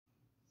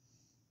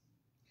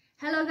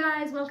Hello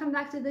guys, welcome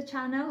back to the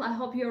channel. I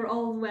hope you're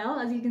all well.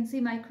 As you can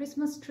see, my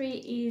Christmas tree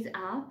is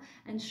up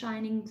and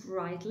shining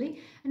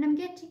brightly, and I'm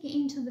getting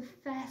into the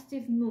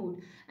festive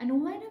mood.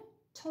 And when I'm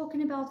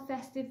talking about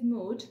festive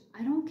mood,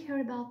 I don't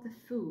care about the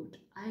food.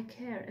 I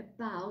care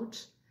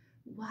about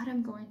what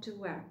I'm going to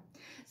wear.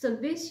 So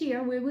this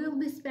year we will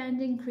be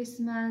spending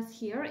Christmas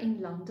here in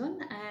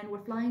London, and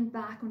we're flying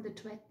back on the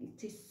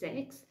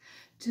 26th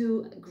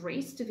to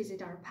Greece to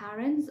visit our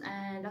parents,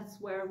 and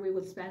that's where we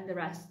will spend the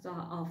rest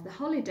of the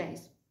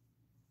holidays.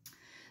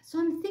 So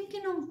I'm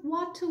thinking of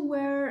what to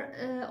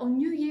wear on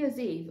New Year's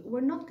Eve.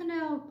 We're not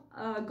gonna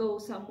go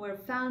somewhere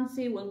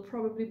fancy. We'll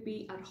probably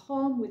be at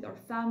home with our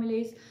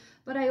families,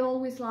 but I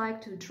always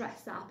like to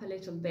dress up a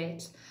little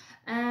bit.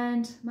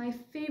 And my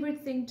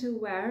favorite thing to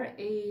wear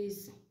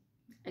is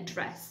a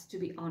dress, to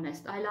be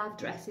honest. I love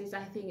dresses.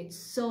 I think it's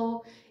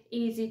so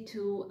easy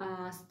to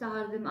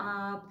style them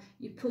up.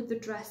 You put the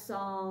dress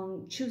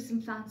on, choose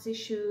some fancy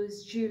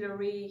shoes,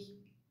 jewelry,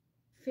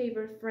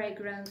 favorite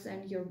fragrance,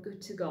 and you're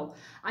good to go.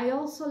 I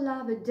also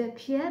love a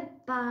dépied,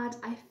 but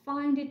I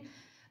find it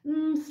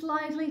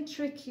slightly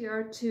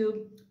trickier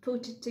to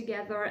put it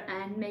together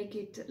and make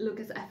it look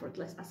as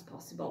effortless as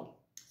possible.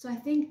 So I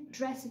think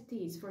dress it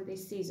is for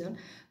this season,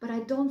 but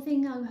I don't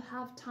think I'll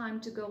have time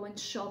to go and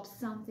shop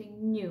something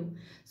new.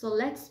 So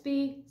let's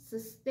be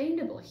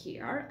sustainable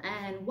here.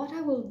 And what I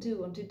will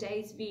do on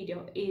today's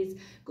video is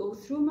go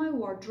through my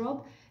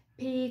wardrobe,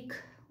 pick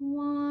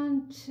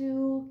 1,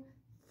 2,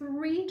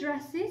 3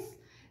 dresses,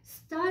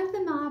 style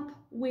them up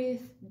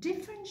with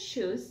different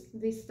shoes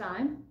this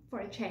time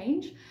for a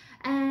change,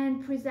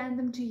 and present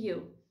them to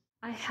you.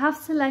 I have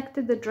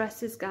selected the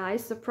dresses,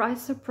 guys.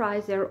 Surprise,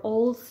 surprise, they're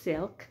all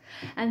silk.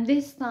 And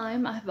this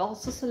time I've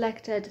also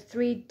selected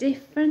 3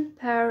 different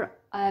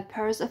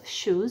pairs of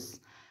shoes.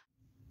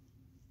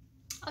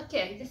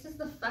 Okay, this is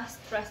the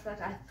first dress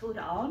that I put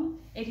on.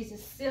 It is a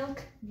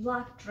silk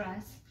black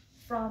dress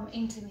from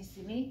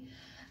Intimissimi.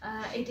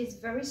 It is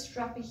very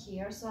strappy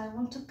here, so I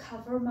want to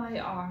cover my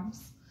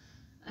arms.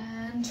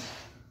 And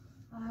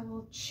I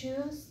will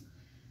choose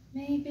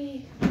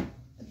maybe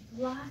a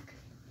black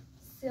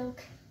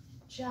silk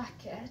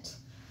jacket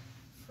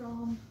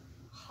from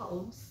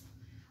House.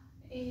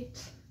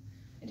 It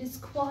is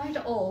quite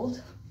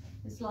old.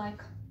 It's like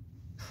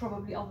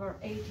probably over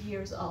 8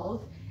 years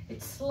old.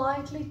 It's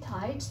slightly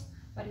tight,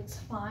 but it's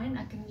fine.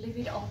 I can leave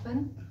it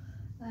open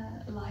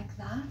like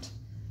that,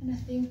 and I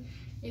think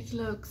it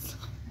looks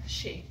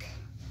chic.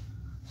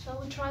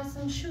 Shall we try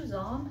some shoes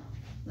on?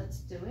 Let's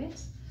do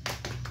it.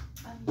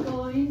 I'm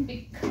going,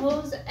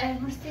 because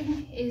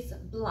everything is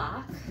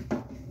black,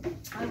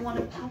 I want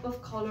a pop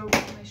of color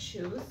with my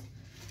shoes,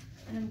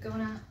 and I'm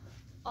gonna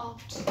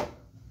opt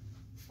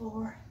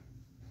for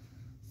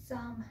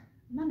some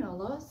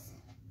Manolos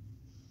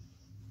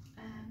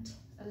and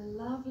a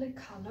lovely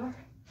color,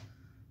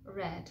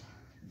 red,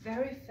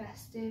 very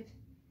festive,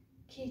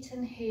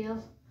 kitten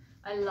heel.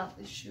 I love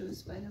the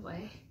shoes, by the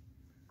way.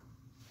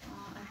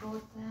 I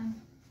bought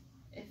them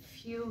a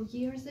few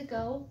years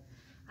ago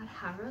at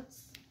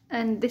Harrods.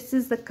 And this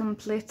is the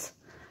complete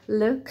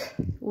look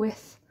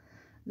with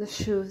the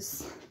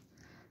shoes.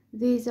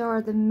 These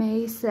are the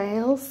May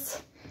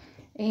sales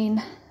in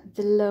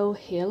the low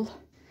heel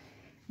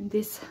in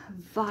this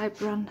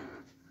vibrant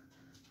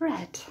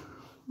red.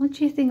 What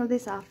do you think of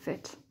this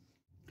outfit?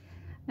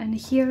 And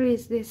here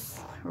is this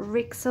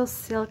Rixo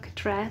silk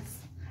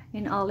dress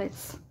in all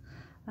its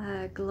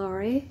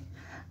glory.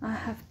 I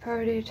have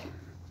paired it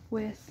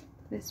with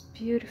this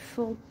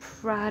beautiful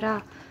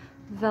Prada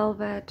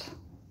velvet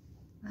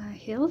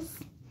heels,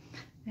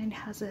 and it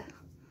has a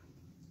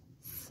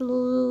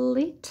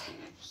slit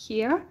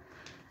here,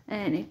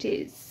 and it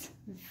is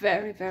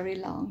very, very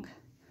long,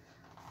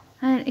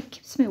 and it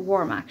keeps me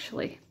warm.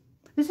 Actually,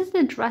 this is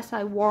the dress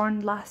I wore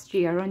last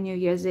year on New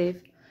Year's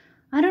Eve.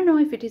 I don't know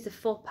if it is a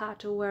faux pas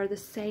to wear the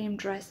same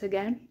dress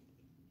again.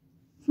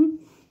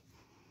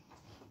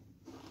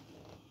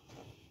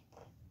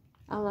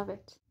 I love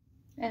it.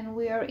 And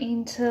we are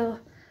into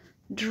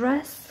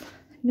dress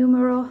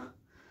numero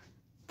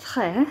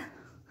 3.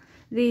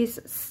 These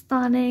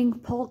stunning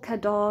polka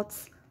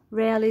dots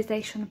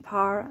realization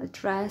par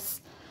dress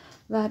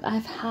that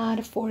I've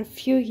had for a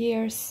few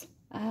years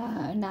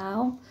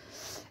now.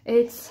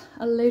 It's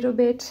a little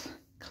bit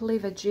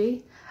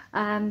cleavagey,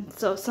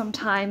 so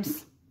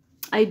sometimes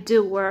I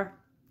do wear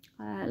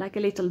like a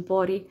little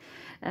body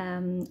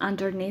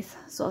underneath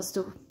so as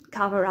to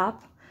cover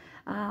up,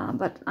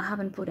 but I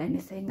haven't put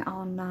anything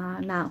on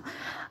now.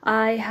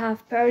 I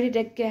have paired it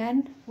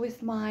again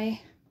with my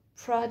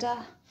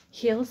Prada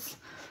heels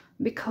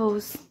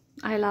because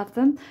I love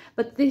them,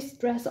 but this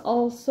dress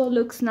also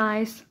looks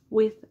nice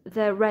with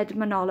the red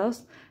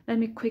Manolos. Let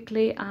me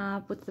quickly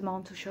put them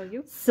on to show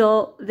you.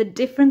 So the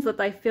difference that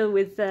I feel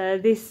with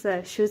these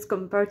shoes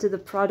compared to the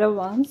Prada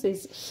ones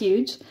is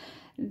huge.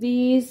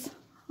 These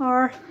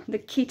are the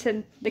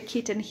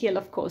kitten heel.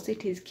 Of course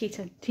it is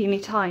kitten,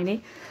 teeny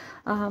tiny,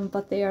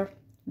 but they are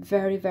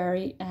very,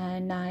 very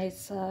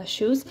nice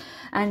shoes,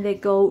 and they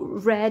go,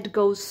 red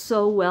goes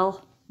so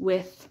well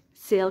with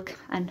silk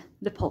and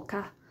the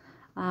polka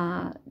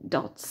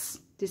dots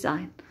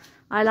design.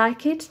 I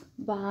like it,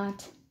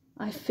 but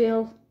I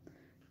feel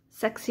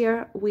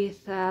sexier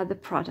with the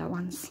Prada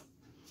ones.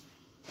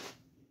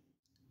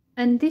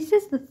 And this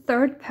is the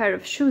third pair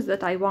of shoes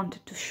that I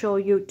wanted to show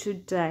you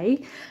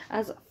today,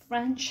 as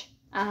French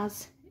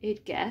as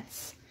it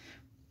gets,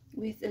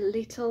 with a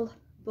little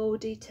bow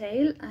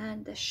detail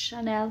and the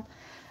Chanel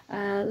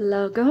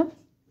logo.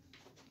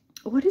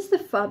 What is the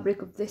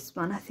fabric of this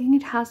one? I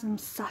think it has some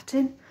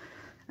satin,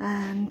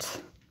 and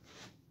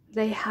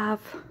they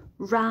have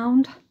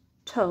round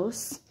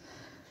toes,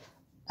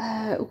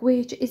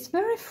 which is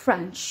very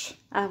French,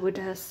 I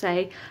would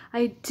say.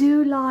 I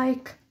do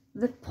like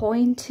the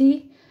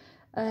pointy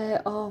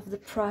of the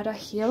Prada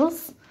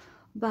heels,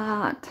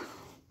 but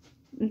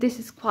this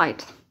is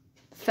quite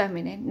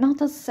feminine,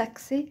 not as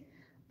sexy,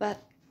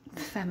 but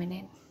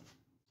feminine.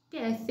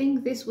 Yeah, I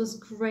think this was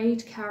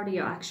great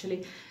cardio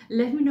actually.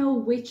 Let me know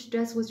which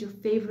dress was your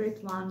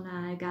favorite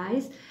one,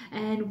 guys,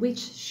 and which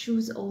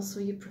shoes also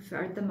you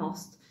preferred the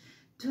most.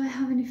 Do I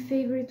have any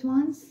favorite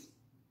ones?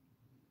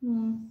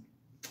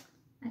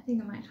 I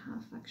think I might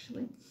have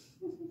actually.